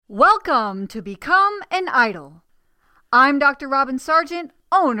Welcome to Become an Idol. I'm Dr. Robin Sargent,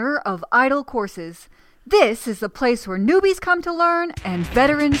 owner of Idol Courses. This is the place where newbies come to learn and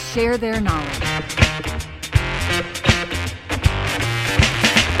veterans share their knowledge.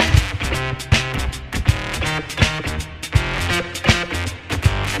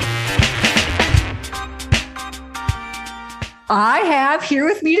 I have here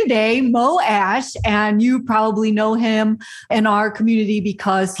with me today Mo Ash, and you probably know him in our community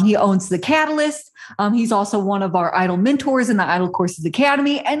because he owns The Catalyst. He's also one of our Idol mentors in the Idol Courses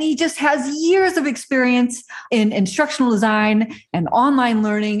Academy, and he just has years of experience in instructional design and online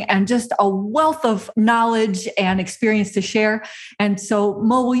learning and just a wealth of knowledge and experience to share. And so,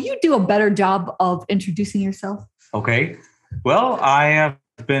 Mo, will you do a better job of introducing yourself? Okay. Well, I have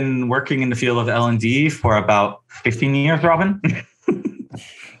been working in the field of L&D for about 15 years, Robin.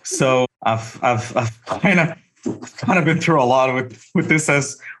 So I've kind of been through a lot with this,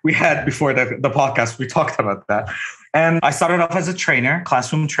 as we had before the podcast. We talked about that. And I started off as a trainer,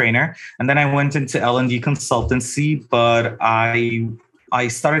 classroom trainer, and then I went into L&D consultancy. But I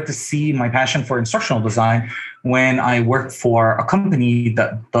started to see my passion for instructional design when I worked for a company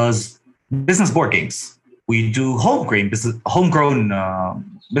that does business board games. We do homegrown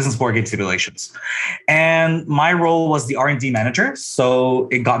business board game simulations. And my role was the R&D manager. So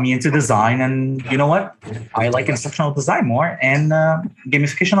it got me into design. And you know what? I like instructional design more and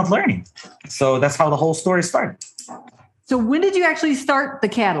gamification of learning. So that's how the whole story started. So when did you actually start The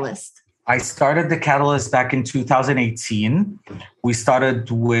Catalyst? I started The Catalyst back in 2018. We started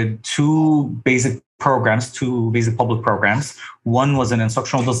with two basic public programs. One was in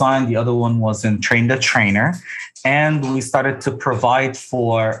instructional design. The other one was in Train the Trainer. And we started to provide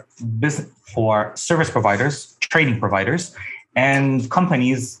for service providers, training providers, and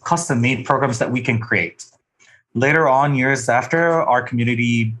companies custom-made programs that we can create. Later on, years after, our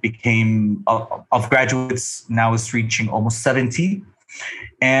community became of graduates now is reaching almost 70.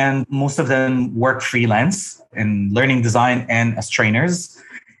 And most of them work freelance in learning design and as trainers.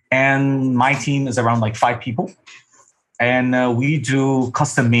 And my team is around like 5 people. And we do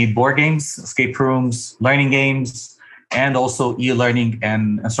custom-made board games, escape rooms, learning games, and also e-learning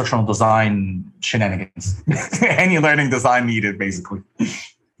and instructional design shenanigans. Any learning design needed, basically.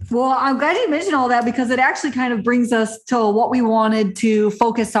 Well, I'm glad you mentioned all that because it actually kind of brings us to what we wanted to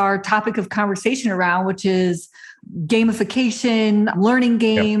focus our topic of conversation around, which is gamification, learning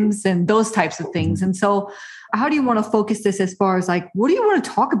games, and those types of things. And so how do you want to focus this as far as like, what do you want to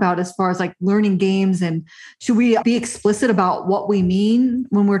talk about as far as like learning games? And should we be explicit about what we mean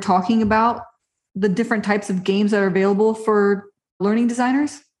when we're talking about the different types of games that are available for learning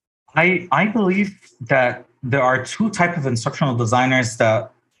designers? I believe that there are two types of instructional designers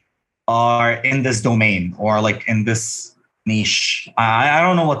that are in this domain or like in this niche. I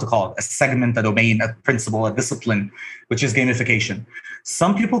don't know what to call it, a segment, a domain, a principle, a discipline, which is gamification.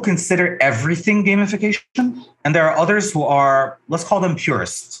 Some people consider everything gamification, and there are others who are, let's call them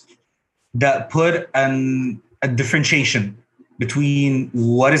purists, that put a differentiation between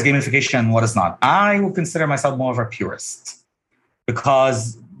what is gamification and what is not. I will consider myself more of a purist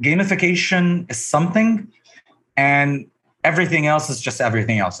because gamification is something and everything else is just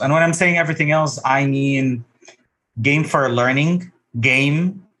everything else. And when I'm saying everything else, I mean game for learning,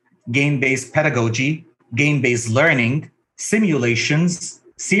 game-based pedagogy, game-based learning, simulations,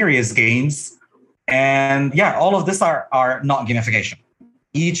 serious games, and all of this are not gamification.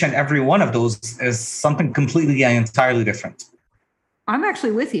 Each and every one of those is something completely and entirely different. I'm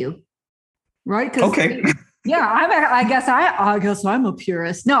actually with you, right? Okay. Yeah, I guess I'm a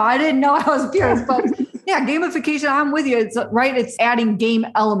purist. No, I didn't know I was a purist, but yeah, gamification, I'm with you. It's right. It's adding game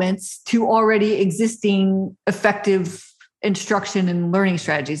elements to already existing effective instruction and learning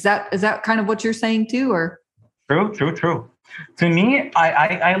strategies. Is that kind of what you're saying too, or? True. To me,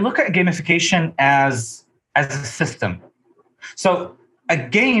 I look at gamification as a system. So a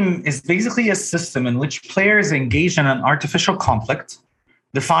game is basically a system in which players engage in an artificial conflict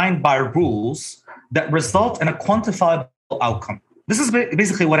defined by rules that result in a quantifiable outcome. This is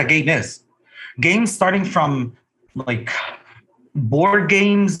basically what a game is. Games starting from like board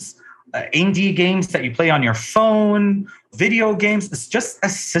games, indie games that you play on your phone, video games. It's just a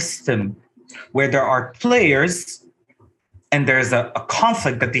system where there are players and there's a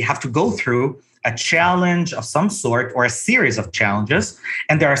conflict that they have to go through, a challenge of some sort or a series of challenges.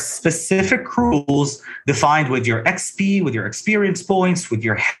 And there are specific rules defined with your XP, with your experience points, with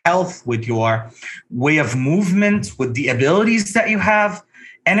your health, with your way of movement, with the abilities that you have.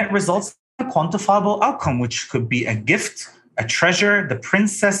 And it results in a quantifiable outcome, which could be a gift, a treasure, the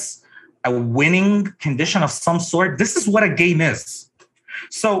princess, a winning condition of some sort. This is what a game is.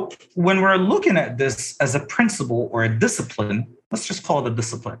 So when we're looking at this as a principle or a discipline, let's just call it a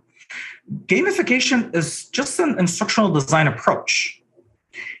discipline. Gamification is just an instructional design approach.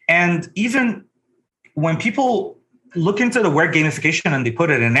 And even when people look into the word gamification and they put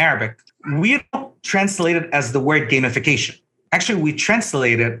it in Arabic, we don't translate it as the word gamification. Actually, we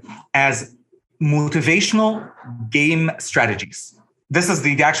translate it as motivational game strategies. This is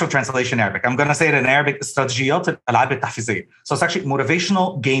the actual translation in Arabic. I'm going to say it in Arabic, استراتيجيات الألعاب التحفيزية. So it's actually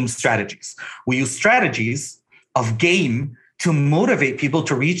motivational game strategies. We use strategies of game to motivate people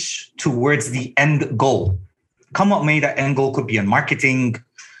to reach towards the end goal. Come what may, that end goal could be in marketing,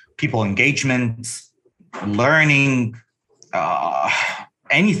 people engagement, learning,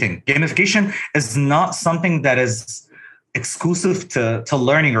 anything. Gamification is not something that is exclusive to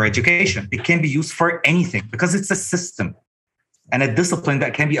learning or education. It can be used for anything because it's a system and a discipline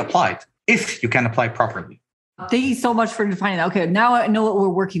that can be applied if you can apply properly. Thank you so much for defining that. Okay, now I know what we're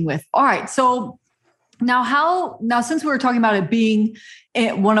working with. All right, so now since we were talking about it being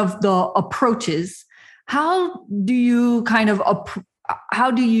one of the approaches, how do you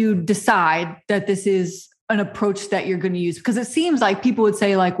decide that this is an approach that you're going to use? Because it seems like people would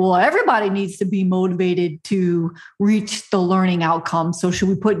say like, well, everybody needs to be motivated to reach the learning outcome. So should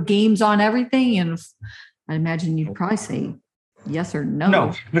we put games on everything? And I imagine you'd probably say yes or no.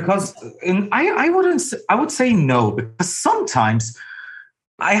 No, because I would say no, because sometimes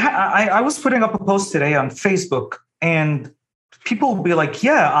I was putting up a post today on Facebook and people will be like,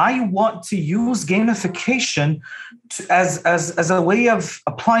 yeah, I want to use gamification as a way of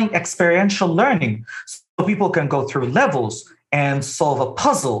applying experiential learning. So people can go through levels and solve a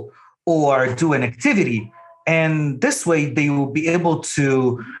puzzle or do an activity. And this way they will be able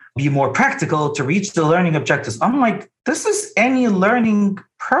to be more practical to reach the learning objectives. I'm like, this is any learning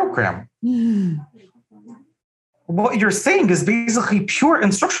program. What you're saying is basically pure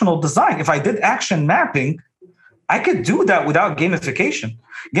instructional design. If I did action mapping, I could do that without gamification.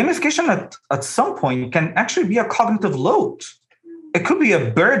 Gamification at some point can actually be a cognitive load. It could be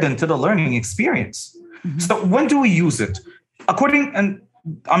a burden to the learning experience. Mm-hmm. So when do we use it? And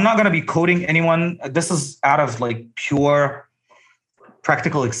I'm not going to be quoting anyone. This is out of like pure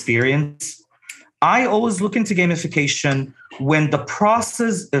practical experience. I always look into gamification when the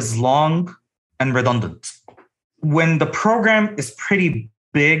process is long and redundant. When the program is pretty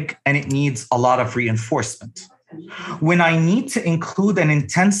big and it needs a lot of reinforcement. When I need to include an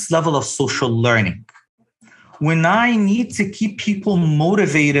intense level of social learning. When I need to keep people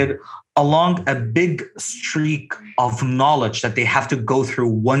motivated along a big streak of knowledge that they have to go through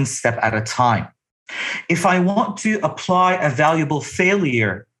one step at a time. If I want to apply a valuable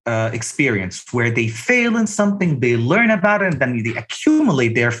failure experience where they fail in something, they learn about it, and then they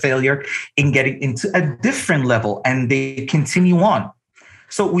accumulate their failure in getting into a different level and they continue on.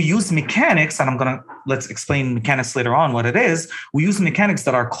 So we use mechanics, and let's explain mechanics later on what it is. We use mechanics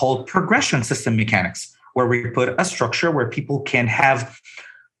that are called progression system mechanics, where we put a structure where people can have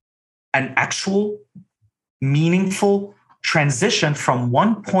an actual meaningful transition from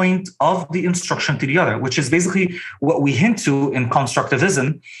one point of the instruction to the other, which is basically what we hint to in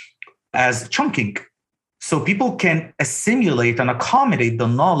constructivism as chunking. So people can assimilate and accommodate the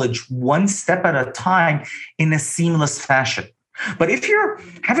knowledge one step at a time in a seamless fashion. But if you're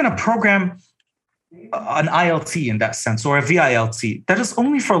having a program, an ILT in that sense, or a VILT, that is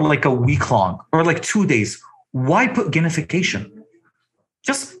only for like a week long or like 2 days, why put gamification?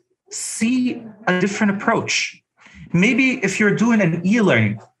 Just see a different approach. Maybe if you're doing an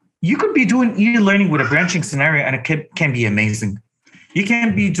e-learning, you could be doing e-learning with a branching scenario and it can be amazing. You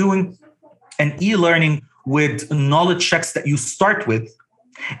can be doing an e-learning with knowledge checks that you start with,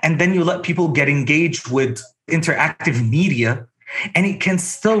 and then you let people get engaged with interactive media, and it can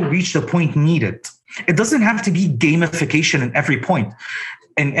still reach the point needed. It doesn't have to be gamification in every point,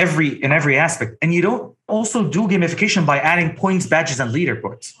 in every aspect. And you don't also do gamification by adding points, badges, and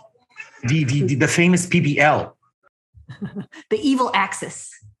leaderboards. The famous PBL. The evil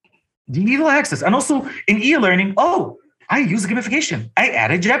axis. The evil axis. And also in e-learning, I use gamification. I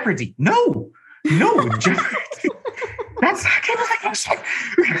added Jeopardy. No, Jeopardy. That's not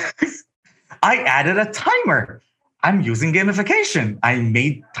gamification. I added a timer. I'm using gamification. I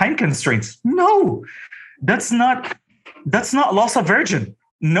made time constraints. No, that's not loss aversion.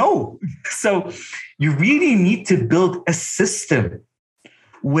 No. So you really need to build a system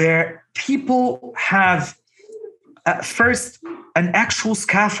where people have at first an actual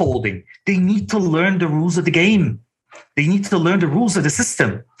scaffolding. They need to learn the rules of the game. They need to learn the rules of the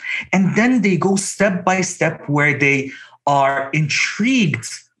system. And then they go step by step where they are intrigued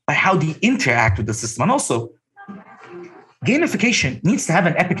by how they interact with the system. And also, Gamification needs to have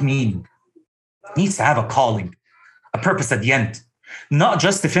an epic meaning, needs to have a calling, a purpose at the end, not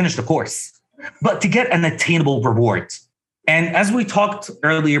just to finish the course, but to get an attainable reward. And as we talked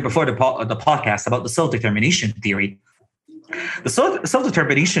earlier before the podcast about the self-determination theory, the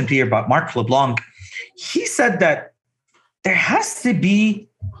self-determination theory by Marc LeBlanc, he said that there has to be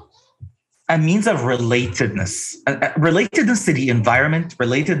a means of relatedness to the environment,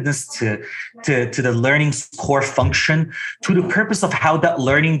 relatedness to the learning's core function, to the purpose of how that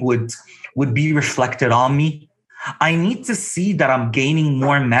learning would be reflected on me. I need to see that I'm gaining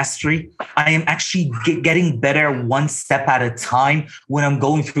more mastery. I am actually getting better one step at a time when I'm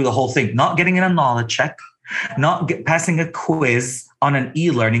going through the whole thing, not getting in a knowledge check, not passing a quiz on an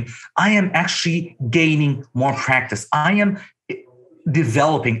e-learning. I am actually gaining more practice. I am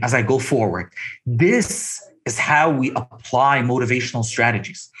developing as I go forward. This is how we apply motivational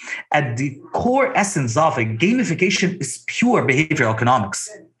strategies. At the core essence of it, gamification is pure behavioral economics.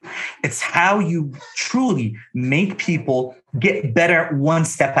 It's how you truly make people get better one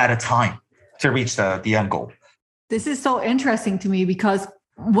step at a time to reach the end goal. This is so interesting to me because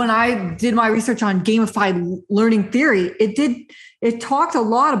when I did my research on gamified learning theory, it talked a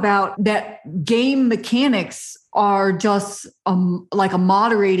lot about that game mechanics are just like a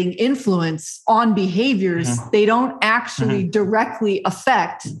moderating influence on behaviors. Mm-hmm. They don't actually directly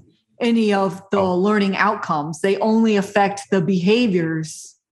affect any of the learning outcomes. They only affect the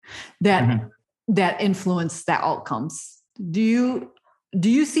behaviors that influence the outcomes. Do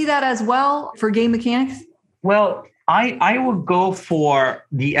you see that as well for game mechanics? Well, I would go for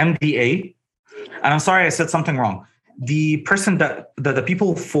the MDA, and I'm sorry I said something wrong. The person that the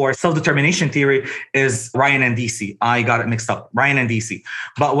people for self-determination theory is Ryan and DC. I got it mixed up, Ryan and DC.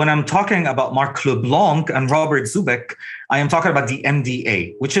 But when I'm talking about Marc LeBlanc and Robert Zubek, I am talking about the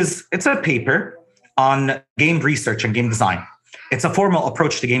MDA, it's a paper on game research and game design. It's a formal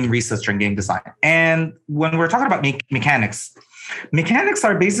approach to game research and game design. And when we're talking about mechanics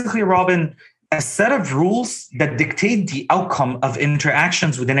are basically, Robin, a set of rules that dictate the outcome of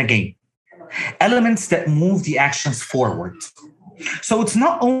interactions within a game. Elements that move the actions forward. So it's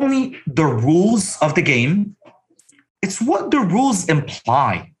not only the rules of the game, it's what the rules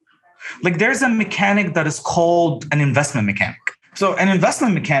imply. Like there's a mechanic that is called an investment mechanic. So an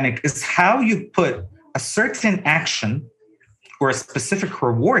investment mechanic is how you put a certain action or a specific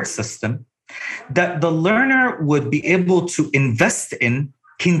reward system that the learner would be able to invest in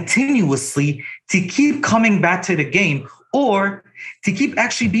continuously to keep coming back to the game or to keep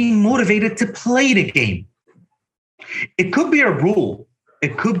actually being motivated to play the game. It could be a rule,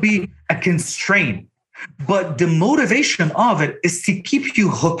 it could be a constraint, but the motivation of it is to keep you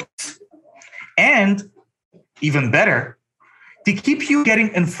hooked and, even better, to keep you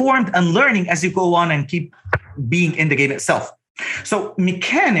getting informed and learning as you go on and keep being in the game itself. So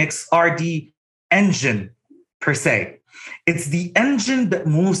mechanics are the engine per se. It's the engine that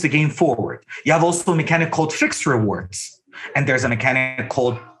moves the game forward. You have also a mechanic called fixed rewards, and there's a mechanic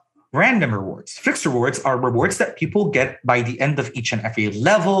called random rewards. Fixed rewards are rewards that people get by the end of each and every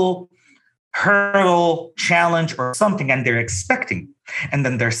level, hurdle, challenge, or something, and they're expecting. And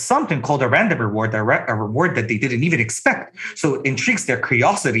then there's something called a random reward, a reward that they didn't even expect. So it intrigues their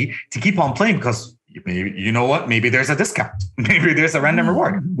curiosity to keep on playing because maybe, you know what? Maybe there's a discount. Maybe there's a random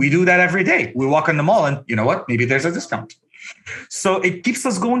reward. We do that every day. We walk in the mall and you know what? Maybe there's a discount. So it keeps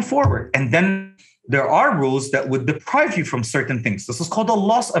us going forward. And then there are rules that would deprive you from certain things. This is called a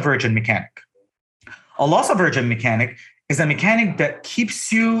loss aversion mechanic. A loss aversion mechanic is a mechanic that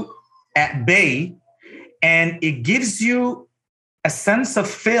keeps you at bay and it gives you a sense of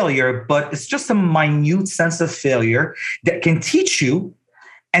failure, but it's just a minute sense of failure that can teach you.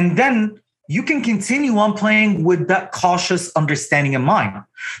 And then you can continue on playing with that cautious understanding in mind.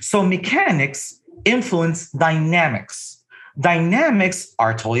 So mechanics influence dynamics. Dynamics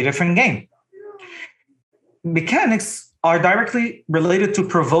are a totally different game. Mechanics are directly related to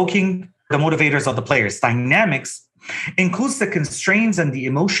provoking the motivators of the players. Dynamics includes the constraints and the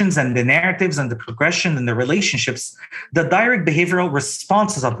emotions and the narratives and the progression and the relationships, the direct behavioral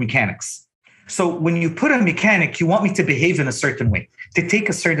responses of mechanics. So when you put a mechanic, you want me to behave in a certain way, to take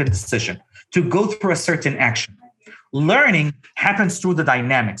a certain decision, to go through a certain action. Learning happens through the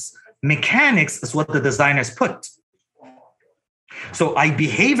dynamics. Mechanics is what the designers put. So I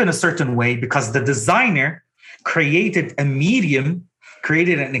behave in a certain way because the designer created a medium,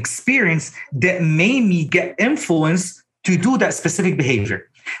 created an experience that made me get influenced to do that specific behavior.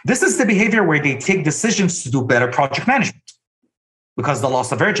 This is the behavior where they take decisions to do better project management because the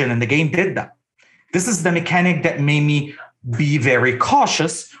loss aversion in the game did that. This is the mechanic that made me be very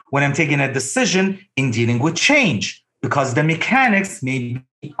cautious when I'm taking a decision in dealing with change because the mechanics maybe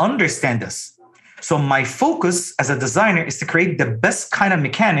understand this. So my focus as a designer is to create the best kind of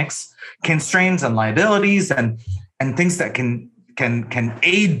mechanics, constraints and liabilities and things that can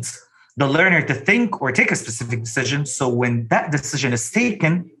aid the learner to think or take a specific decision. So when that decision is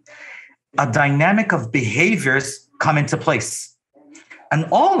taken, a dynamic of behaviors come into place. And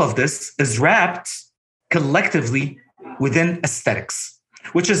all of this is wrapped collectively within aesthetics,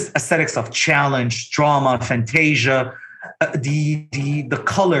 which is aesthetics of challenge, drama, fantasia, the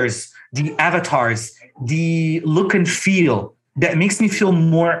colors, the avatars, the look and feel that makes me feel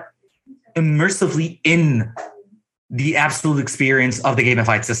more immersively in the absolute experience of the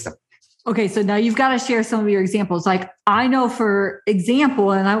gamified system. Okay, so now you've got to share some of your examples. Like I know, for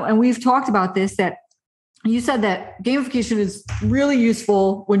example, and we've talked about this, that you said that gamification is really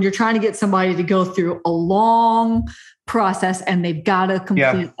useful when you're trying to get somebody to go through a long process and they've got to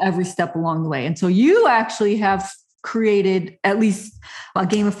complete every step along the way. And so you actually have created at least a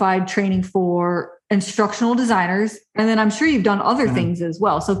gamified training for instructional designers. And then I'm sure you've done other things as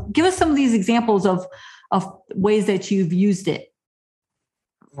well. So give us some of these examples of ways that you've used it.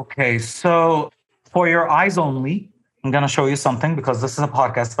 Okay, so for your eyes only, I'm going to show you something because this is a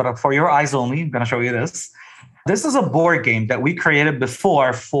podcast, but for your eyes only, I'm going to show you this. This is a board game that we created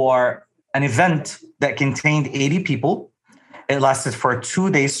before for an event that contained 80 people. It lasted for 2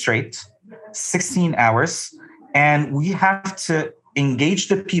 days straight, 16 hours. And we have to engage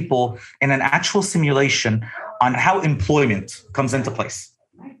the people in an actual simulation on how employment comes into place.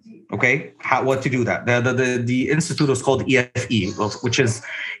 Okay, what to do that. The institute was called EFE, which is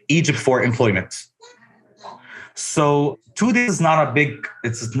Egypt for Employment. So 2 days is not a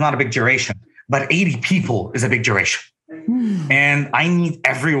big duration, but 80 people is a big duration. And I need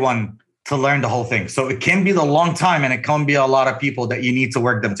everyone to learn the whole thing. So it can be a long time and it can be a lot of people that you need to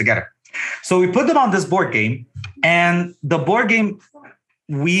work them together. So we put them on this board game, and the board game,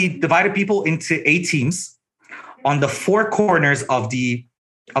 we divided people into 8 teams on the 4 corners of the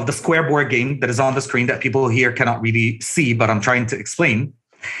square board game that is on the screen that people here cannot really see, but I'm trying to explain.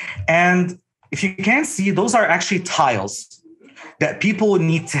 And if you can't see, those are actually tiles that people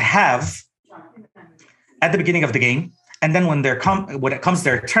need to have at the beginning of the game. And then when it comes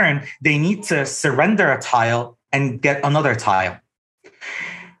their turn, they need to surrender a tile and get another tile.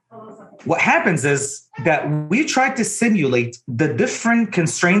 What happens is that we try to simulate the different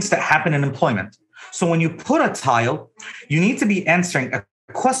constraints that happen in employment. So when you put a tile, you need to be answering a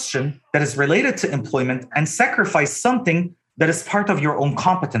question that is related to employment and sacrifice something that is part of your own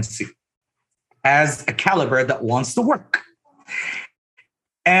competency as a caliber that wants to work.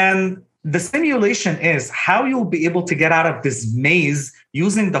 And the simulation is how you'll be able to get out of this maze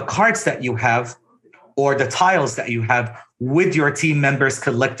using the cards that you have or the tiles that you have with your team members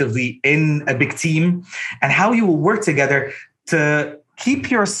collectively in a big team, and how you will work together to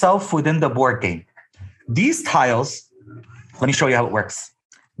keep yourself within the board game. These tiles, let me show you how it works.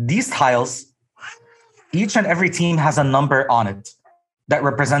 These tiles, each and every team has a number on it that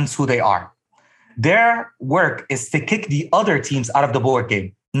represents who they are. Their work is to kick the other teams out of the board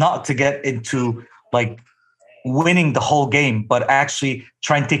game, not to get into like winning the whole game, but actually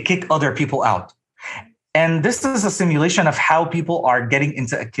trying to kick other people out. And this is a simulation of how people are getting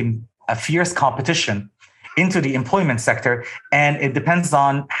into a fierce competition into the employment sector. And it depends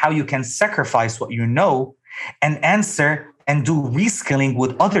on how you can sacrifice what you know and answer and do reskilling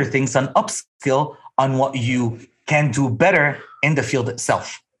with other things and upskill on what you can do better in the field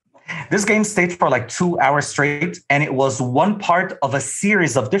itself. This game stayed for like 2 hours straight, and it was one part of a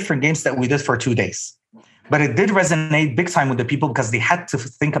series of different games that we did for 2 days. But it did resonate big time with the people because they had to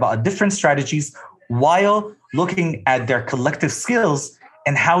think about different strategies while looking at their collective skills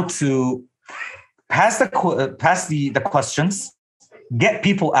and how to pass the questions, get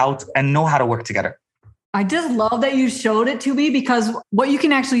people out, and know how to work together. I just love that you showed it to me, because what you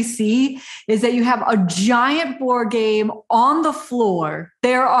can actually see is that you have a giant board game on the floor.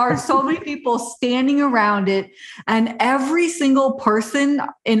 There are so many people standing around it, and every single person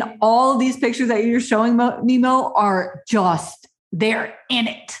in all of these pictures that you're showing me, Mo, are just, they're in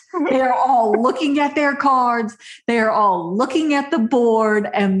it. They're all looking at their cards. They are all looking at the board,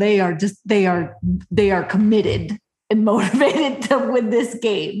 and they are committed and motivated to win this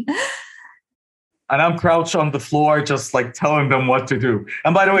game. And I'm crouched on the floor, just like telling them what to do.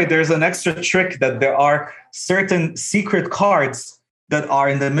 And by the way, there's an extra trick that there are certain secret cards that are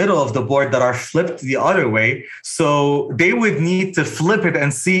in the middle of the board that are flipped the other way. So they would need to flip it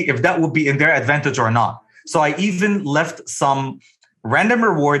and see if that would be in their advantage or not. So I even left some random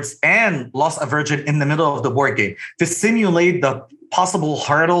rewards and lost a virgin in the middle of the board game to simulate the possible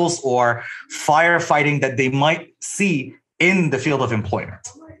hurdles or firefighting that they might see in the field of employment.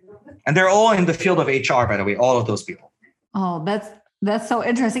 And they're all in the field of HR, by the way, all of those people. Oh, that's so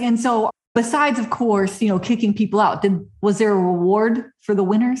interesting. And so besides, of course, kicking people out, was there a reward for the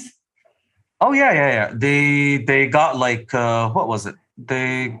winners? Oh, yeah. They got what was it?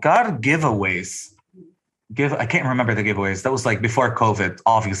 They got giveaways. I can't remember the giveaways. That was before COVID,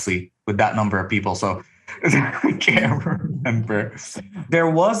 obviously, with that number of people. So I can't remember. There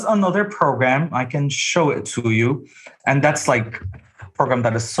was another program. I can show it to you. And that's a program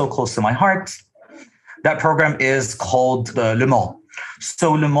that is so close to my heart. That program is called the Le Mans.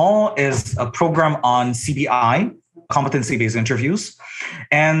 So Le Mans is a program on CBI, competency-based interviews.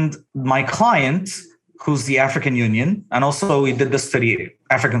 And my client, who's the African Union, and also we did this to the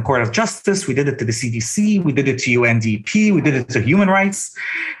African Court of Justice, we did it to the CDC, we did it to UNDP, we did it to Human Rights.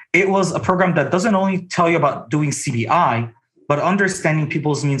 It was a program that doesn't only tell you about doing CBI, but understanding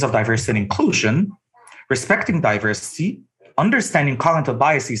people's means of diversity and inclusion, respecting diversity, understanding cognitive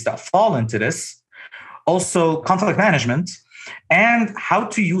biases that fall into this, also conflict management, and how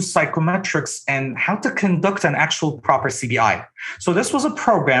to use psychometrics and how to conduct an actual proper CBI. So this was a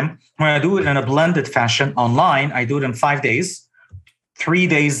program where I do it in a blended fashion online. I do it in 5 days, 3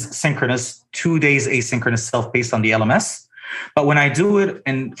 days synchronous, 2 days asynchronous self-paced on the LMS. But when I do it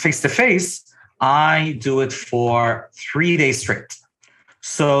in face-to-face, I do it for 3 days straight.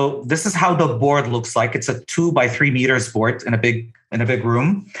 So this is how the board looks like. It's a 2 by 3 meters board in a big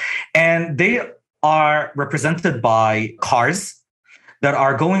room. And they are represented by cars that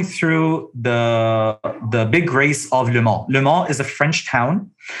are going through the big race of Le Mans. Le Mans is a French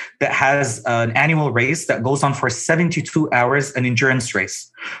town that has an annual race that goes on for 72 hours, an endurance race,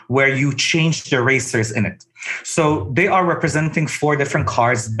 where you change the racers in it. So they are representing 4 different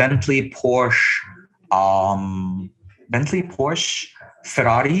cars: Bentley, Porsche,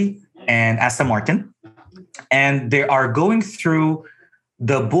 Ferrari, and Aston Martin. And they are going through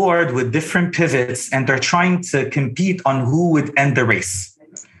the board with different pivots, and they're trying to compete on who would end the race.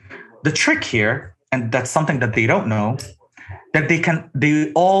 The trick here, and that's something that they don't know, that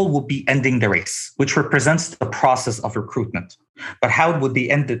they all will be ending the race, which represents the process of recruitment. But how would they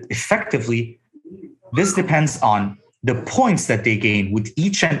end it effectively? This depends on the points that they gain with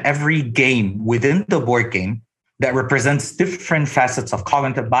each and every game within the board game that represents different facets of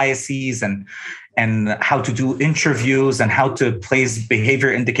cognitive biases and how to do interviews and how to place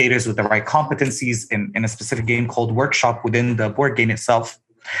behavior indicators with the right competencies in a specific game called Workshop within the board game itself.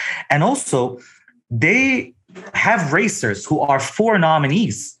 And also, they have racers who are 4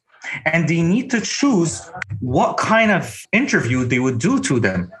 nominees, and they need to choose what kind of interview they would do to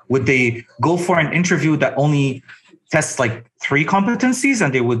them. Would they go for an interview that only tests 3 competencies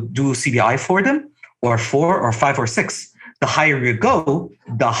and they would do CBI for them, or 4 or 5 or 6? The higher you go,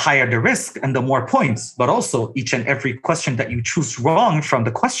 the higher the risk and the more points. But also, each and every question that you choose wrong from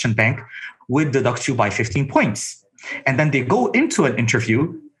the question bank would deduct you by 15 points. And then they go into an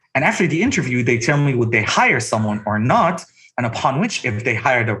interview. And after the interview, they tell me would they hire someone or not. And upon which, if they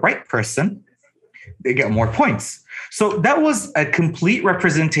hire the right person, they get more points. So that was a complete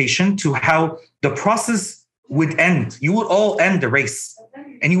representation to how the process would end. You would all end the race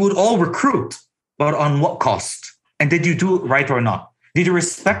and you would all recruit, but on what cost? And did you do it right or not? Did you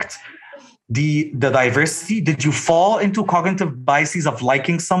respect the diversity? Did you fall into cognitive biases of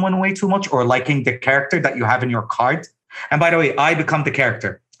liking someone way too much or liking the character that you have in your card? And by the way, I become the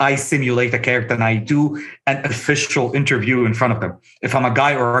character. I simulate the character and I do an official interview in front of them. If I'm a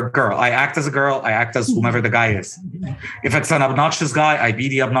guy or a girl, I act as a girl, I act as whomever the guy is. If it's an obnoxious guy, I be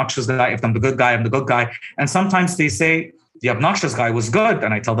the obnoxious guy. If I'm the good guy, I'm the good guy. And sometimes they say the obnoxious guy was good,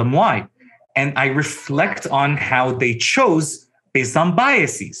 and I tell them why. And I reflect on how they chose based on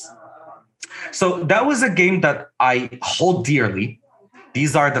biases. So that was a game that I hold dearly.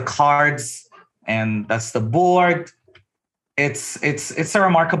 These are the cards, and that's the board. It's a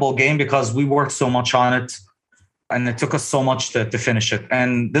remarkable game because we worked so much on it, and it took us so much to finish it.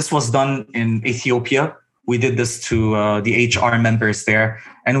 And this was done in Ethiopia. We did this to the HR members there,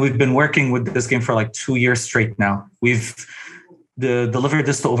 and we've been working with this game for 2 years straight now. We've delivered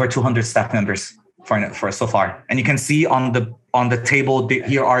this to over 200 staff members for so far. And you can see on the table,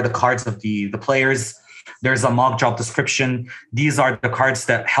 here are the cards of the players. There's a mock job description. These are the cards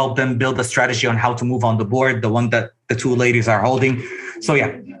that help them build a strategy on how to move on the board, the one that the 2 ladies are holding. So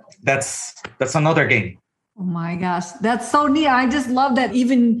yeah, that's another game. Oh my gosh, that's so neat. I just love that,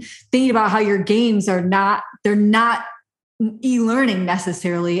 even thinking about how your games they're not e-learning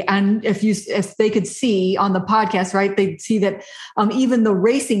necessarily. And if they could see on the podcast, right, they'd see that even the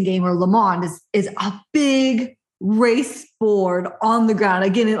racing game or Le Mans is a big race board on the ground.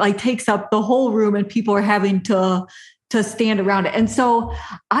 Again, it like takes up the whole room and people are having to stand around it. And so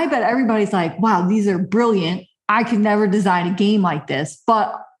I bet everybody's like, wow, these are brilliant. I could never design a game like this.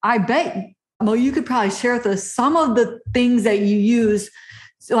 But I bet, Mo, you could probably share with us some of the things that you use.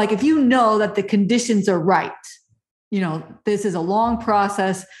 So like if you know that the conditions are right, this is a long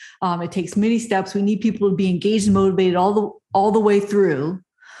process. It takes many steps. We need people to be engaged and motivated all the way through.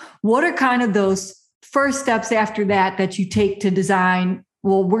 What are kind of those first steps after that you take to design?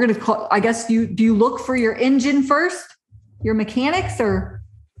 Well, we're going to call, I guess, do you look for your engine first, your mechanics, or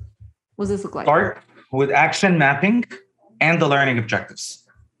what does this look like? Start with action mapping and the learning objectives.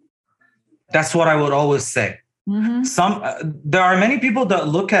 That's what I would always say. Mm-hmm. There are many people that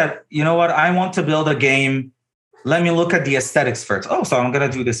look at, I want to build a game. Let me look at the aesthetics first. Oh, so I'm going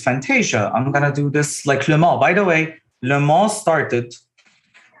to do this Fantasia. I'm going to do this like Le Mans. By the way, Le Mans started,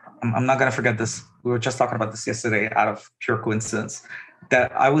 I'm not going to forget this. We were just talking about this yesterday out of pure coincidence,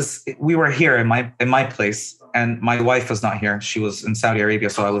 that we were here in my place and my wife was not here. She was in Saudi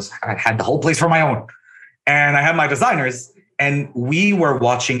Arabia. So I had the whole place for my own. And I had my designers and we were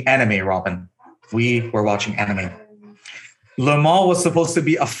watching anime, Robin. We were watching anime. Le Mans was supposed to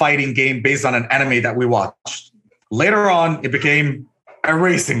be a fighting game based on an anime that we watched. Later on, it became a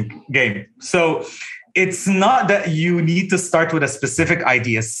racing game. So it's not that you need to start with a specific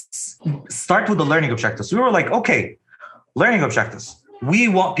idea. Start with the learning objectives. We were like, okay, learning objectives. We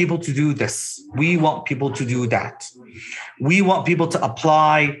want people to do this. We want people to do that. We want people to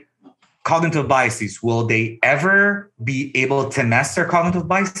apply cognitive biases. Will they ever be able to master cognitive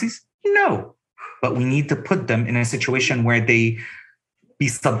biases? No. But we need to put them in a situation where they be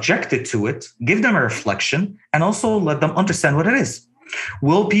subjected to it, give them a reflection, and also let them understand what it is.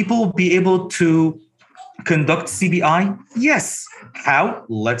 Will people be able to conduct CBI? Yes. How?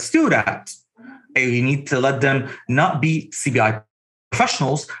 Let's do that. We need to let them not be CBI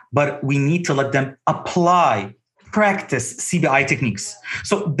professionals, but we need to let them practice CBI techniques.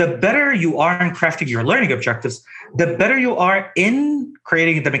 So the better you are in crafting your learning objectives, the better you are in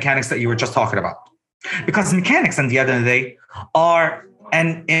creating the mechanics that you were just talking about. Because mechanics, at the end of the day, are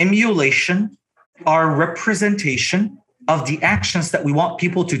an emulation, are representation of the actions that we want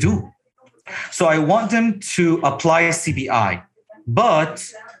people to do. So I want them to apply CBI, but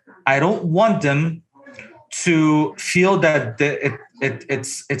I don't want them to feel that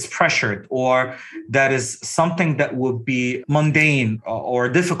it's pressured or that is something that would be mundane or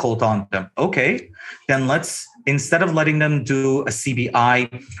difficult on them. Okay, then instead of letting them do a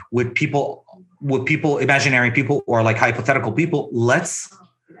CBI with people, imaginary people or like hypothetical people, let's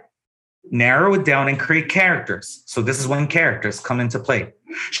narrow it down and create characters. So this is when characters come into play.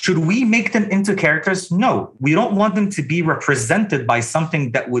 Should we make them into characters? No, we don't want them to be represented by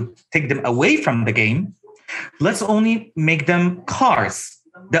something that would take them away from the game. Let's only make them cars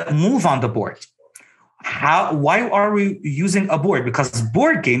that move on the board. Why are we using a board? Because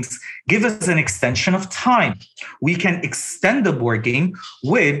board games give us an extension of time. We can extend the board game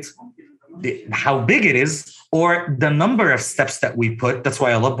with how big it is or the number of steps that we put. That's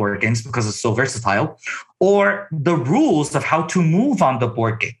why I love board games, because it's so versatile, or the rules of how to move on the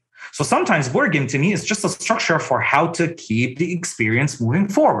board game. So sometimes board game to me is just a structure for how to keep the experience moving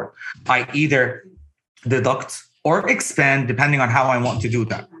forward. I either deduct or expand depending on how I want to do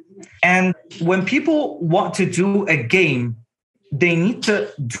that. And when people want to do a game, they need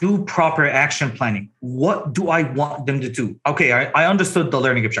to do proper action planning. What do I want them to do? Okay, I understood the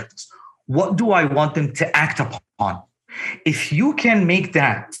learning objectives. What do I want them to act upon? If you can make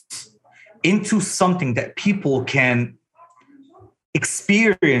that into something that people can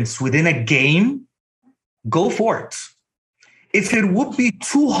experience within a game, go for it. If it would be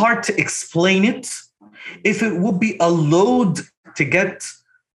too hard to explain it, if it would be a load to get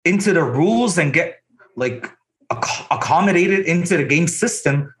into the rules and get like accommodated into the game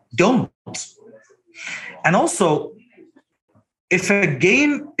system, don't. And also, if a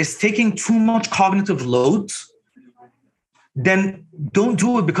game is taking too much cognitive load, then don't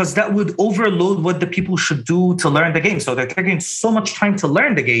do it, because that would overload what the people should do to learn the game. So they're taking so much time to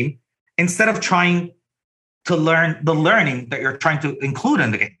learn the game instead of trying to learn the learning that you're trying to include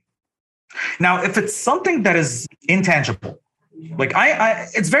in the game. Now, if it's something that is intangible, like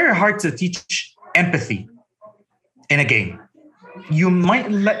it's very hard to teach empathy in a game. You might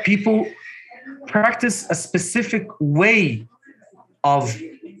let people practice a specific way of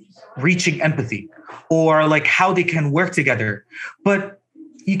reaching empathy or like how they can work together. But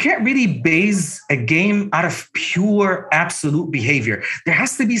you can't really base a game out of pure absolute behavior. There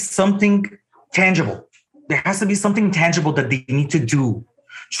has to be something tangible. There has to be something tangible that they need to do.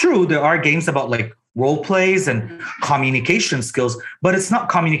 True, there are games about like role plays and communication skills, but it's not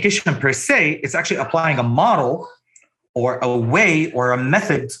communication per se. It's actually applying a model or a way or a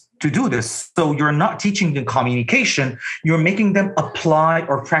method to do this. So you're not teaching them communication, you're making them apply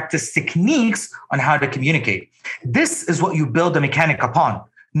or practice techniques on how to communicate. This is what you build the mechanic upon,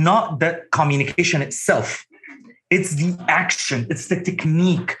 not the communication itself. It's the action, it's the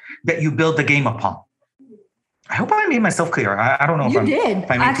technique that you build the game upon. I hope I made myself clear. I don't know if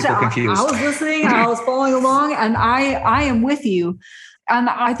I made people confused. I was listening, I was following along, and I am with you. And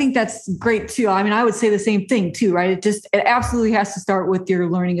I think that's great too. I mean, I would say the same thing too, right? It absolutely has to start with your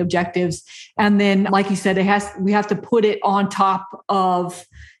learning objectives. And then, like you said, we have to put it on top of,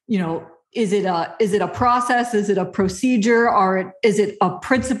 is it a process? Is it a procedure? Or is it a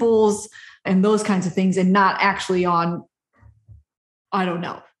principles and those kinds of things, and not actually on, I don't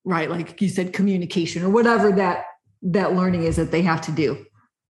know, right? Like you said, communication or whatever that learning is that they have to do.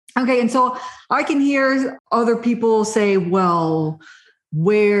 Okay. And so I can hear other people say, well,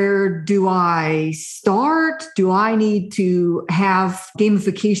 where do I start? Do I need to have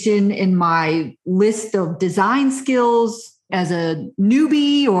gamification in my list of design skills as a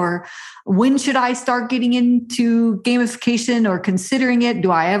newbie? Or when should I start getting into gamification or considering it?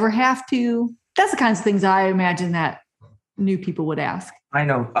 Do I ever have to? That's the kinds of things I imagine that new people would ask. I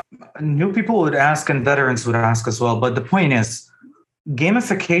know. New people would ask and veterans would ask as well. But the point is,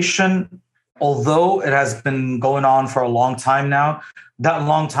 gamification, although it has been going on for a long time now, that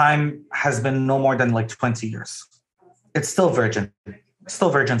long time has been no more than like 20 years. It's still virgin. It's still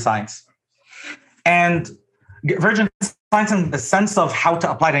virgin science. And virgin science in the sense of how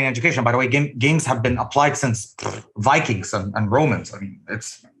to apply it in education. By the way, games have been applied since Vikings and Romans. I mean,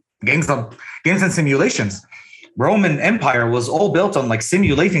 it's games and simulations. Roman Empire was all built on like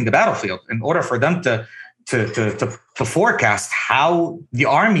simulating the battlefield in order for them to forecast how the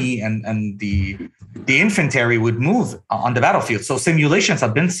army and the infantry would move on the battlefield. So simulations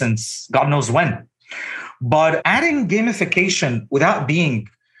have been since God knows when. But adding gamification without being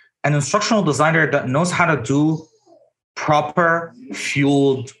an instructional designer that knows how to do proper,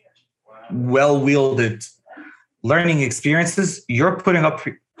 fueled, well-wielded learning experiences, you're putting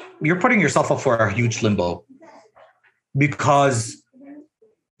yourself up for a huge limbo. Because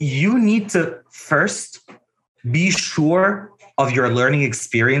you need to first be sure of your learning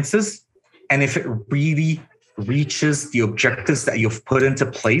experiences and if it really reaches the objectives that you've put into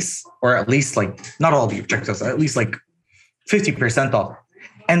place, or at least like not all the objectives, at least like 50% of.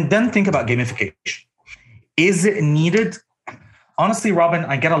 And then think about gamification. Is it needed? Honestly, Robin,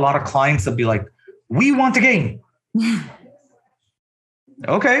 I get a lot of clients that be like, we want a game.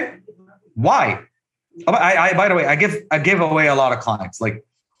 Okay, why? I by the way, I give away a lot of clients. Like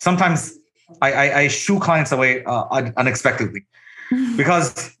sometimes I shoo clients away unexpectedly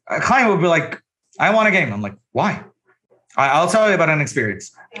because a client would be like, I want a game. I'm like, why? I'll tell you about an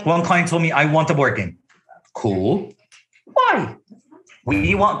experience. One client told me, I want a board game. Cool. Why?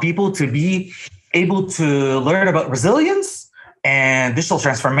 We want people to be able to learn about resilience and digital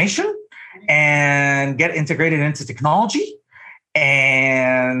transformation and get integrated into technology.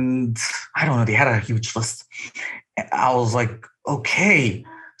 And I don't know, they had a huge list. I was like, okay,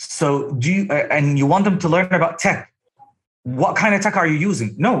 so you want them to learn about tech? What kind of tech are you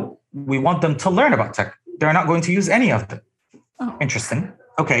using? No, we want them to learn about tech. They're not going to use any of them. Oh. Interesting.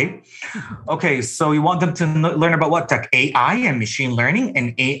 Okay, so you want them to learn about what tech? AI and machine learning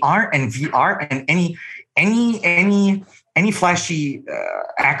and AR and VR and any flashy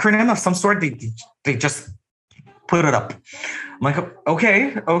acronym of some sort. They just put it up. I'm like,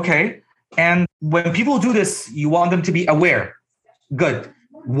 okay. And when people do this, you want them to be aware. Good.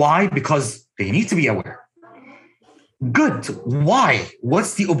 Why? Because they need to be aware. Good. Why?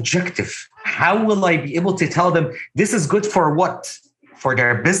 What's the objective? How will I be able to tell them this is good for what? For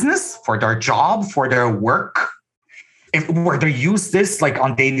their business, for their job, for their work? Where they use this like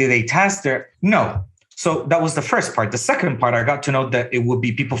on day-to-day tasks? No. So that was the first part. The second part, I got to know that it would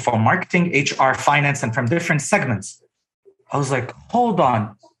be people from marketing, HR, finance, and from different segments. I was like, hold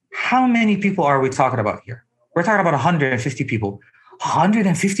on. How many people are we talking about here? We're talking about 150 people.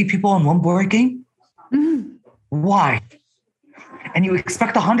 150 people on one board game? Mm-hmm. Why? And you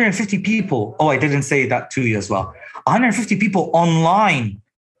expect 150 people. Oh, I didn't say that to you as well. 150 people online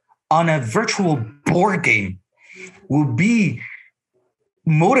on a virtual board game will be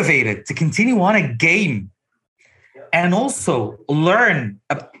motivated to continue on a game and also learn.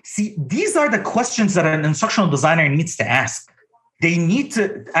 See, these are the questions that an instructional designer needs to ask. They need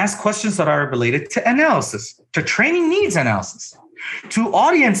to ask questions that are related to analysis, to training needs analysis, to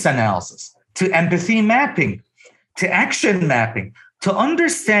audience analysis, to empathy mapping, to action mapping, to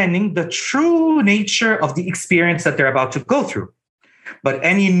understanding the true nature of the experience that they're about to go through. But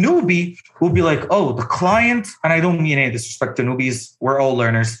any newbie will be like, oh, the client, and I don't mean any disrespect to newbies, we're all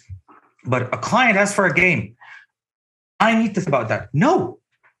learners, but a client asks for a game. I need to think about that. No,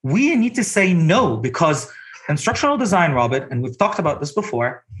 we need to say no, because instructional design, Robert, and we've talked about this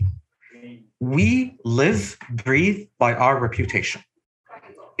before, we live, breathe by our reputation.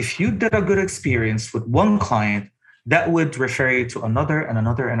 If you did a good experience with one client, that would refer you to another and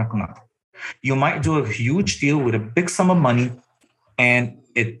another and another. You might do a huge deal with a big sum of money and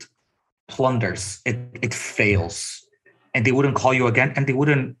it plunders, it fails, and they wouldn't call you again and they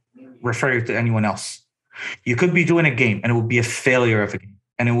wouldn't refer you to anyone else. You could be doing a game and it would be a failure of a game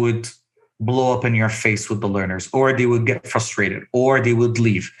and it would blow up in your face with the learners, or they would get frustrated, or they would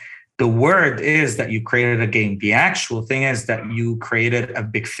leave. The word is that you created a game. The actual thing is that you created a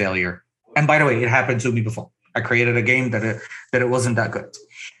big failure. And by the way, it happened to me before. I created a game that it wasn't that good.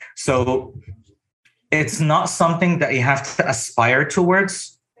 So it's not something that you have to aspire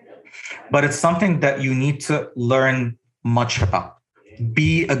towards, but it's something that you need to learn much about.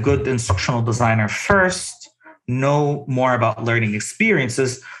 Be a good instructional designer first, know more about learning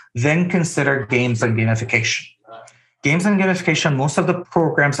experiences, then consider games and gamification. Games and gamification, most of the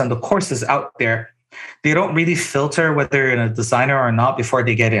programs and the courses out there, they don't really filter whether you're a designer or not before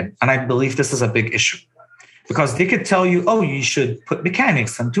they get in. And I believe this is a big issue because they could tell you, oh, you should put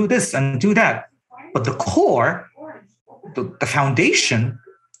mechanics and do this and do that. But the core, the foundation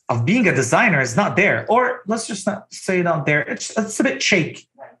of being a designer is not there. Or let's just not say not there. It's a bit shaky.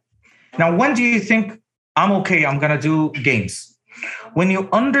 Now, when do you think I'm okay, I'm going to do games? When you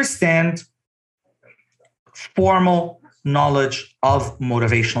understand formal knowledge of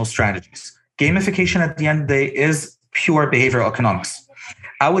motivational strategies. Gamification at the end of the day is pure behavioral economics.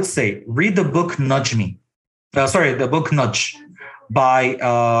 I would say read the book Nudge Me. The book Nudge by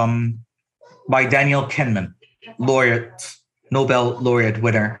Daniel Kahneman, Nobel laureate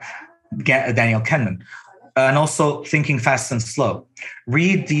winner Daniel Kahneman, and also Thinking Fast and Slow.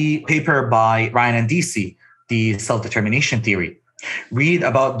 Read the paper by Ryan and DC, the self-determination theory. Read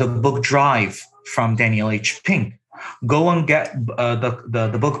about the book Drive from Daniel H. Pink. Go and get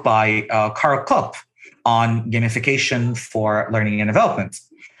the book by Carl Klupp on gamification for learning and development.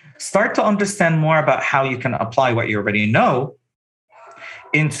 Start to understand more about how you can apply what you already know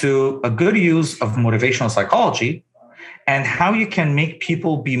into a good use of motivational psychology and how you can make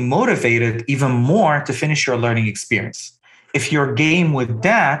people be motivated even more to finish your learning experience. If you're game with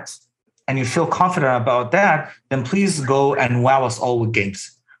that and you feel confident about that, then please go and wow us all with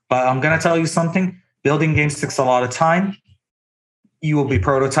games. But I'm going to tell you something. Building games takes a lot of time. You will be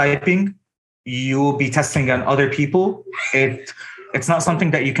prototyping. You will be testing on other people. It's not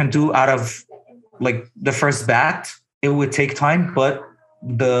something that you can do out of like the first bat. It would take time, but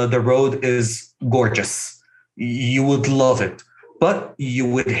the road is gorgeous. You would love it, but you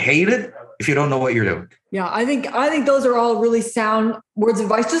would hate it if you don't know what you're doing. Yeah, I think those are all really sound words of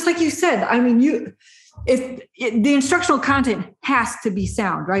advice. Just like you said, I mean, the instructional content has to be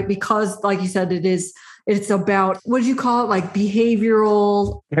sound, right? Because like you said, it's about, what did you call it? Like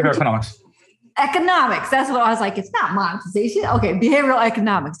behavioral economics. Economics. That's what I was like. It's not monetization. Okay. Behavioral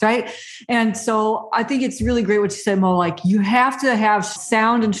economics. Right. And so I think it's really great what you said, Mo, like you have to have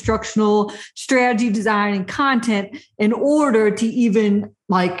sound instructional strategy, design, and content in order to even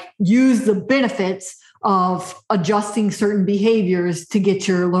like use the benefits of adjusting certain behaviors to get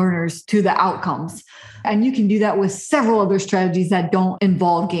your learners to the outcomes. And you can do that with several other strategies that don't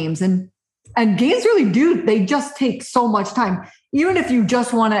involve games. And games really do. They just take so much time. Even if you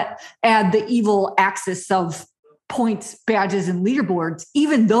just want to add the evil axis of points, badges, and leaderboards,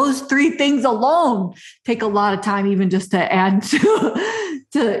 even those three things alone take a lot of time, even just to add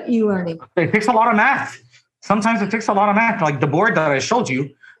to e-learning. It takes a lot of math. Sometimes it takes a lot of math. Like the board that I showed you,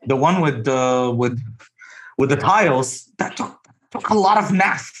 the one with the tiles, that took a lot of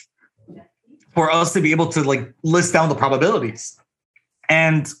math for us to be able to like list down the probabilities.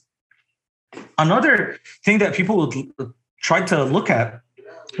 And another thing that people would try to look at,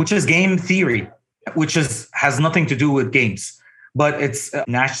 which is game theory, which has nothing to do with games, but it's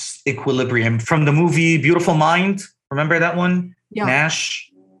Nash's equilibrium from the movie Beautiful Mind. Remember that one? Yeah.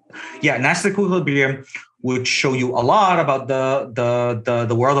 Nash's equilibrium would show you a lot about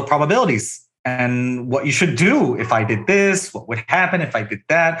the world of probabilities and what you should do. If I did this, what would happen if I did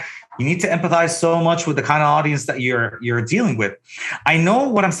that? You need to empathize so much with the kind of audience that you're dealing with. I know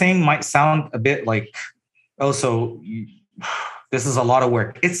what I'm saying might sound a bit like, also, this is a lot of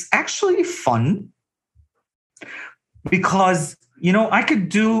work. It's actually fun because, I could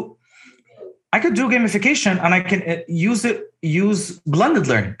do I could do gamification and I can use blended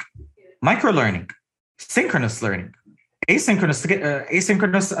learning, micro learning, synchronous learning, asynchronous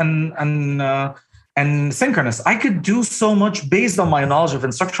and synchronous. I could do so much based on my knowledge of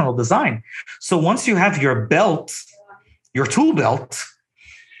instructional design. So once you have your belt, your tool belt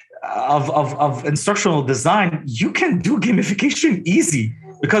of instructional design, you can do gamification easy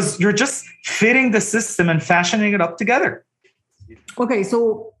because you're just fitting the system and fashioning it up together. Okay,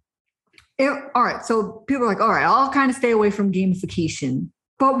 so all right. So people are like, all right, I'll kind of stay away from gamification.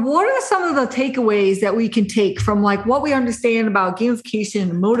 But what are some of the takeaways that we can take from like what we understand about gamification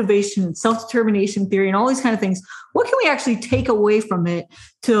and motivation and self-determination theory and all these kind of things? What can we actually take away from it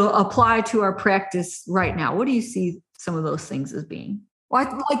to apply to our practice right now? What do you see some of those things as being?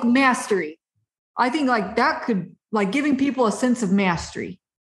 Like mastery. I think like that could, like giving people a sense of mastery,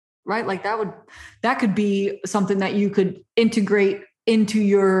 right? Like that could be something that you could integrate into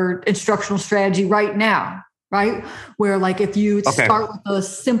your instructional strategy right now, right? Where like if you start with a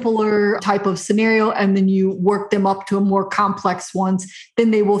simpler type of scenario and then you work them up to a more complex ones, then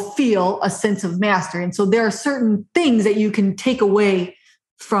they will feel a sense of mastery. And so there are certain things that you can take away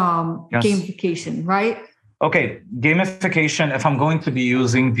from gamification, right? Okay, gamification, if I'm going to be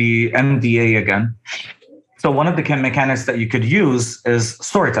using the MDA again, so one of the mechanics that you could use is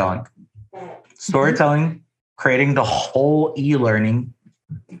storytelling. Storytelling, creating the whole e-learning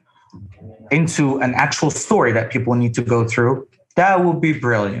into an actual story that people need to go through, that would be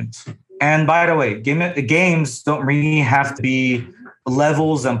brilliant. And by the way, games don't really have to be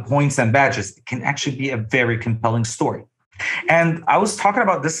levels and points and badges. It can actually be a very compelling story. And I was talking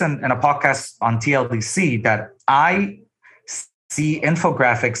about this in a podcast on TLDC that I see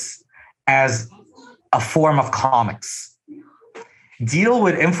infographics as a form of comics. Deal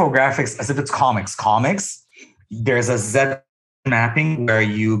with infographics as if it's comics. Comics, there's a Z mapping where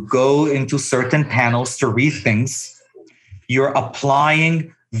you go into certain panels to read things. You're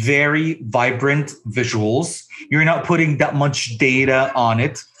applying very vibrant visuals. You're not putting that much data on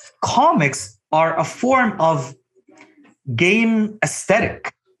it. Comics are a form of game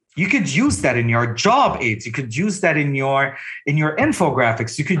aesthetic. You could use that in your job aids. You could use that in your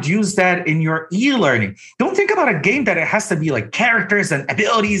infographics. You could use that in your e-learning. Don't think about a game that it has to be like characters and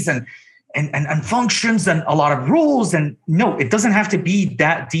abilities and functions and a lot of rules. And no, it doesn't have to be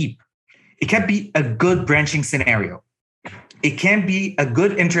that deep. It can be a good branching scenario. It can be a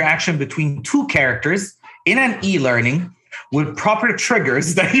good interaction between two characters in an e-learning with proper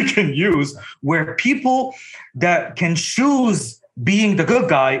triggers that you can use where people that can choose being the good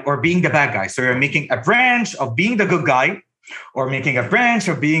guy or being the bad guy. So you're making a branch of being the good guy or making a branch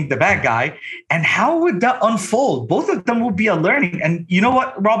of being the bad guy. And how would that unfold? Both of them will be a learning. And you know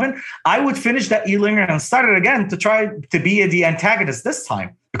what, Robin? I would finish that e-learning and start it again to try to be the antagonist this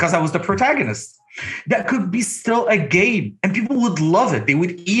time because I was the protagonist. That could be still a game and people would love it. They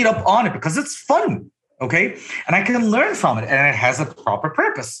would eat up on it because it's fun. Okay. And I can learn from it and it has a proper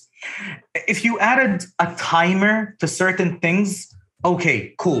purpose. If you added a timer to certain things,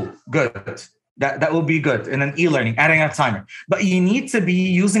 okay, cool, good. That will be good in an e-learning, adding a timer. But you need to be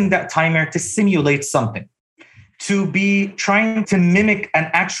using that timer to simulate something, to be trying to mimic an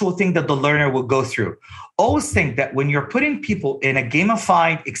actual thing that the learner will go through. Always think that when you're putting people in a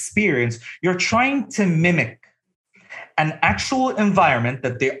gamified experience, you're trying to mimic an actual environment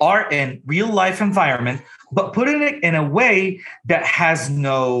that they are in, real life environment, but putting it in a way that has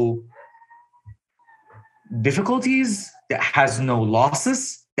no difficulties, that has no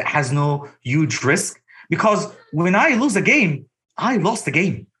losses, that has no huge risk. Because when I lose a game, I lost the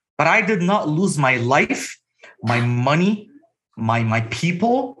game, but I did not lose my life, my money, my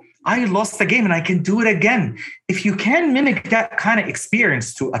people. I lost the game and I can do it again. If you can mimic that kind of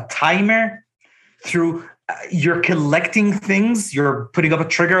experience to a timer, through you're collecting things, you're putting up a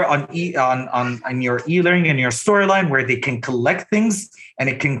trigger on your e-learning and your storyline where they can collect things and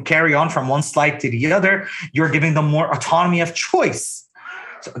it can carry on from one slide to the other. You're giving them more autonomy of choice.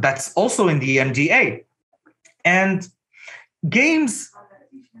 So that's also in the MDA. And games,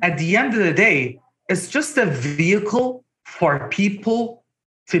 at the end of the day, is just a vehicle for people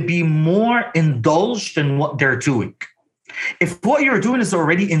to be more indulged in what they're doing. If what you're doing is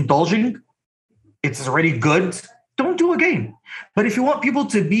already indulging, it's already good, don't do a game. But if you want people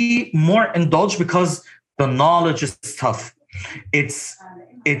to be more indulged because the knowledge is tough,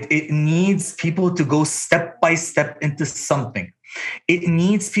 it needs people to go step by step into something. It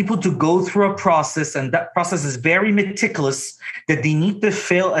needs people to go through a process, and that process is very meticulous, that they need to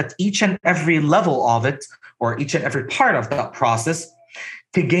fail at each and every level of it, or each and every part of that process,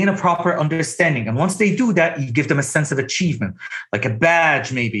 to gain a proper understanding. And once they do that, you give them a sense of achievement, like a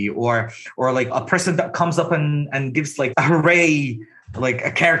badge maybe, or like a person that comes up and gives like a hooray, like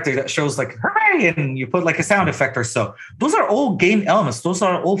a character that shows like hooray, and you put like a sound effect or so. Those are all game elements. Those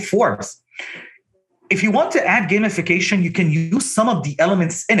are all forms. If you want to add gamification, you can use some of the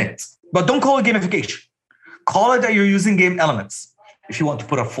elements in it, but don't call it gamification. Call it that you're using game elements. If you want to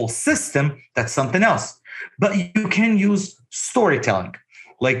put a full system, that's something else. But you can use storytelling,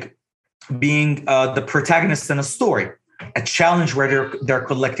 like being the protagonist in a story, a challenge where they're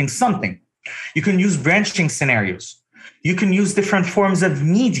collecting something. You can use branching scenarios. You can use different forms of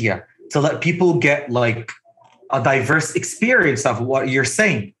media to let people get like a diverse experience of what you're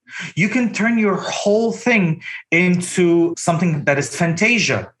saying. You can turn your whole thing into something that is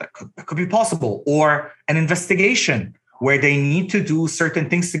fantasia, that could be possible, or an investigation where they need to do certain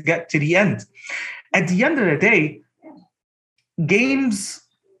things to get to the end. At the end of the day, games,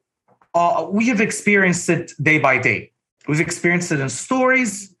 we have experienced it day by day. We've experienced it in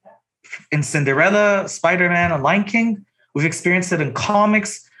stories, in Cinderella, Spider-Man, and Lion King. We've experienced it in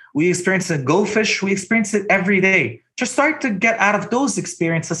comics. We experience it in Go Fish. We experience it every day. Just start to get out of those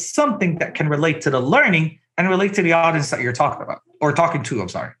experiences something that can relate to the learning and relate to the audience that you're talking about or talking to. I'm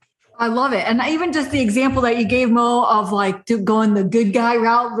sorry. I love it. And even just the example that you gave, Mo, of like going the good guy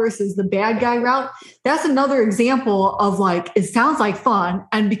route versus the bad guy route. That's another example of like, it sounds like fun.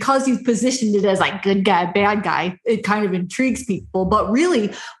 And because you've positioned it as like good guy, bad guy, it kind of intrigues people. But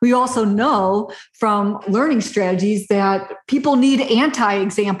really, we also know from learning strategies that people need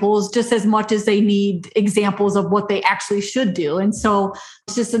anti-examples just as much as they need examples of what they actually should do. And so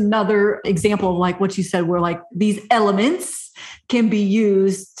it's just another example of like what you said, where like these elements can be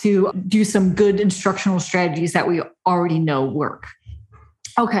used to do some good instructional strategies that we already know work.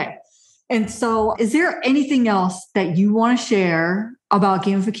 Okay. And so is there anything else that you want to share about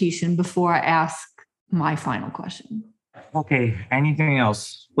gamification before I ask my final question? Okay. Anything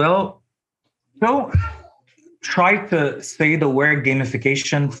else? Well, don't try to say the word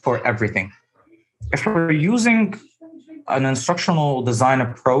gamification for everything. If we're using an instructional design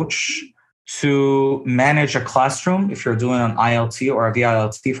approach to manage a classroom, if you're doing an ILT or a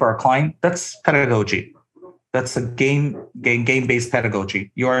VILT for a client, that's pedagogy. That's a game-based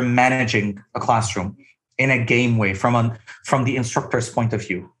pedagogy. You are managing a classroom in a game way from the instructor's point of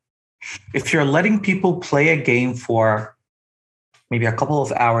view. If you're letting people play a game for maybe a couple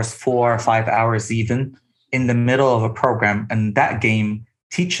of hours, 4 or 5 hours even, in the middle of a program, and that game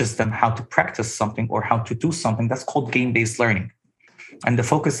teaches them how to practice something or how to do something, that's called game-based learning. And the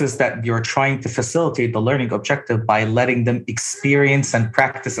focus is that you're trying to facilitate the learning objective by letting them experience and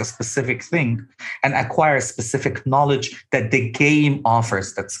practice a specific thing and acquire specific knowledge that the game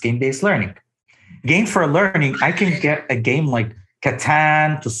offers. That's game-based learning. Game for learning, I can get a game like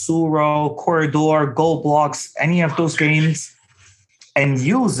Catan, Tesoro, Corridor, Go Blocks, any of those games, and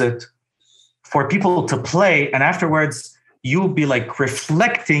use it for people to play. And afterwards, you'll be like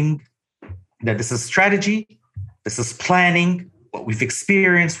reflecting that this is strategy, this is planning, what we've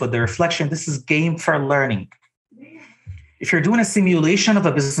experienced with the reflection. This is game for learning. If you're doing a simulation of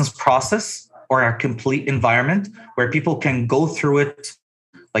a business process or a complete environment where people can go through it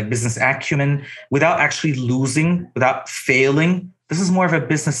like business acumen without actually losing, without failing, this is more of a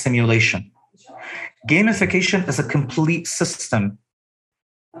business simulation. Gamification is a complete system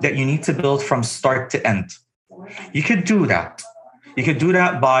that you need to build from start to end. You could do that. You could do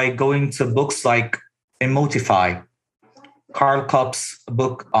that by going to books like Emotify, Karl Kopp's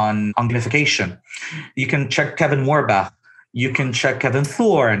book on gamification. You can check Kevin Warbach. You can check Kevin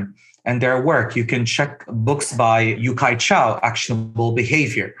Thorne and their work. You can check books by Yu-Kai Chow, Actionable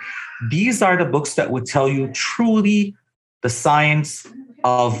Behavior. These are the books that would tell you truly the science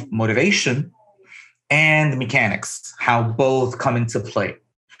of motivation and mechanics, how both come into play.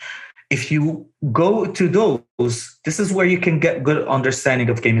 If you go to those, this is where you can get good understanding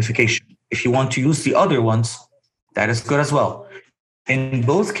of gamification. If you want to use the other ones, that is good as well. In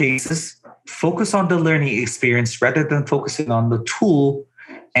both cases, focus on the learning experience rather than focusing on the tool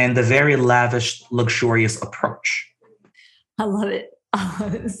and the very lavish, luxurious approach. I love it.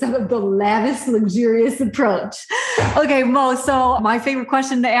 Instead of the lavish, luxurious approach. Okay, Mo, so my favorite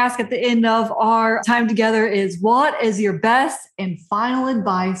question to ask at the end of our time together is, what is your best and final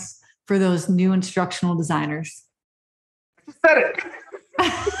advice for those new instructional designers? I said it.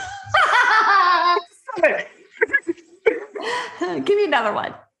 I said it. Give me another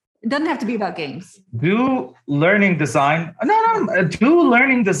one. It doesn't have to be about games. Do learning design. Do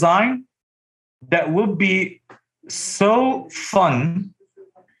learning design that would be so fun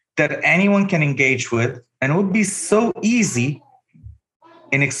that anyone can engage with, and it would be so easy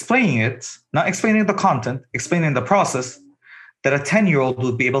in explaining it, not explaining the content, explaining the process, that a 10-year-old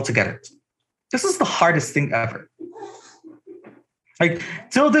would be able to get it. This is the hardest thing ever. Like,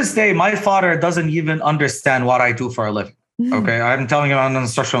 till this day, my father doesn't even understand what I do for a living. Okay, I'm telling him I'm an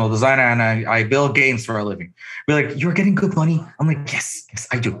instructional designer and I build games for a living. Be like, you're getting good money? I'm like, yes,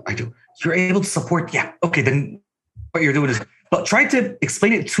 I do. You're able to support? Yeah. Okay, then what you're doing is, but try to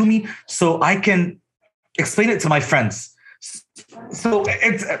explain it to me so I can explain it to my friends. So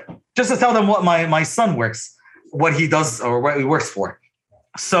it's just to tell them what my son works, what he does or what he works for.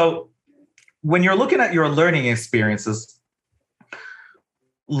 So when you're looking at your learning experiences,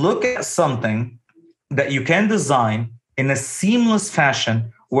 look at something that you can design in a seamless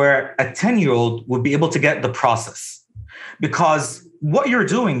fashion where a 10-year-old would be able to get the process. Because what you're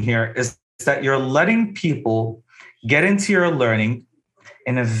doing here is that you're letting people get into your learning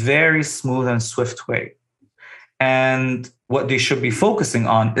in a very smooth and swift way. And what they should be focusing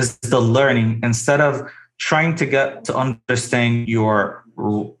on is the learning instead of trying to get to understand your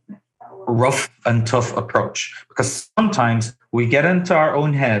rough and tough approach. Because sometimes we get into our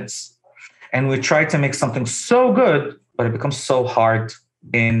own heads and we try to make something so good, but it becomes so hard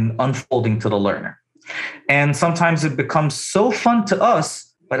in unfolding to the learner. And sometimes it becomes so fun to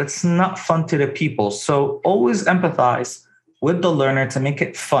us, but it's not fun to the people. So always empathize with the learner to make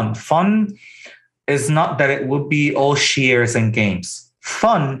it fun. Fun is not that it would be all shears and games.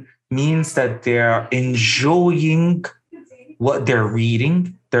 Fun means that they're enjoying what they're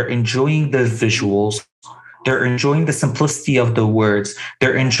reading. They're enjoying the visuals. They're enjoying the simplicity of the words.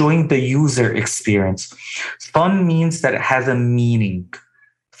 They're enjoying the user experience. Fun means that it has a meaning.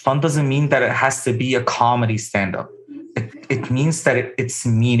 Fun doesn't mean that it has to be a comedy stand-up. It means that it's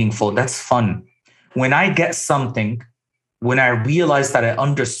meaningful. That's fun. When I get something, when I realize that I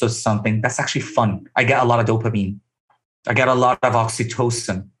understood something, that's actually fun. I get a lot of dopamine. I get a lot of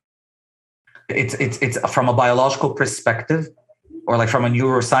oxytocin. It's from a biological perspective, or like from a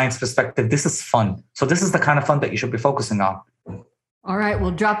neuroscience perspective, this is fun. So this is the kind of fun that you should be focusing on. All right, we'll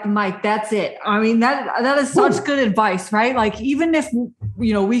drop the mic. That's it. I mean, that is such good advice, right? Like, even if,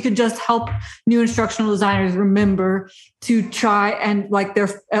 we could just help new instructional designers remember to try and like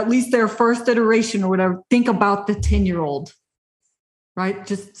at least their first iteration or whatever, think about the 10-year-old, right?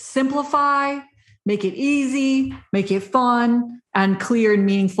 Just simplify, make it easy, make it fun and clear and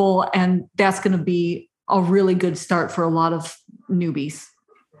meaningful. And that's going to be a really good start for a lot of newbies.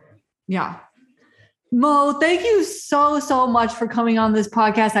 Yeah. Mo, thank you so much for coming on this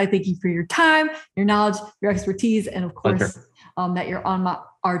podcast. I thank you for your time, your knowledge, your expertise, and of course, that you're on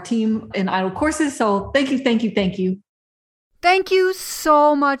our team in IDLE Courses. So thank you. Thank you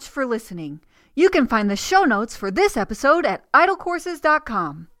so much for listening. You can find the show notes for this episode at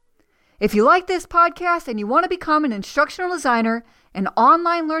idlecourses.com. If you like this podcast and you want to become an instructional designer and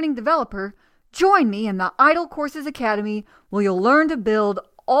online learning developer, join me in the IDLE Courses Academy, where you'll learn to build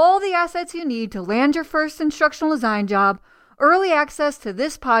all the assets you need to land your first instructional design job, early access to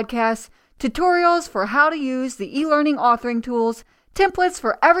this podcast, tutorials for how to use the e-learning authoring tools, templates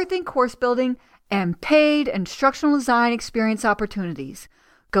for everything course building, and paid instructional design experience opportunities.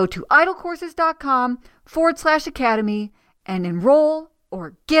 Go to idlecourses.com/academy and enroll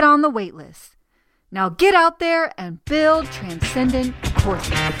or get on the wait list. Now get out there and build transcendent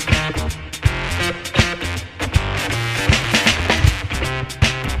courses.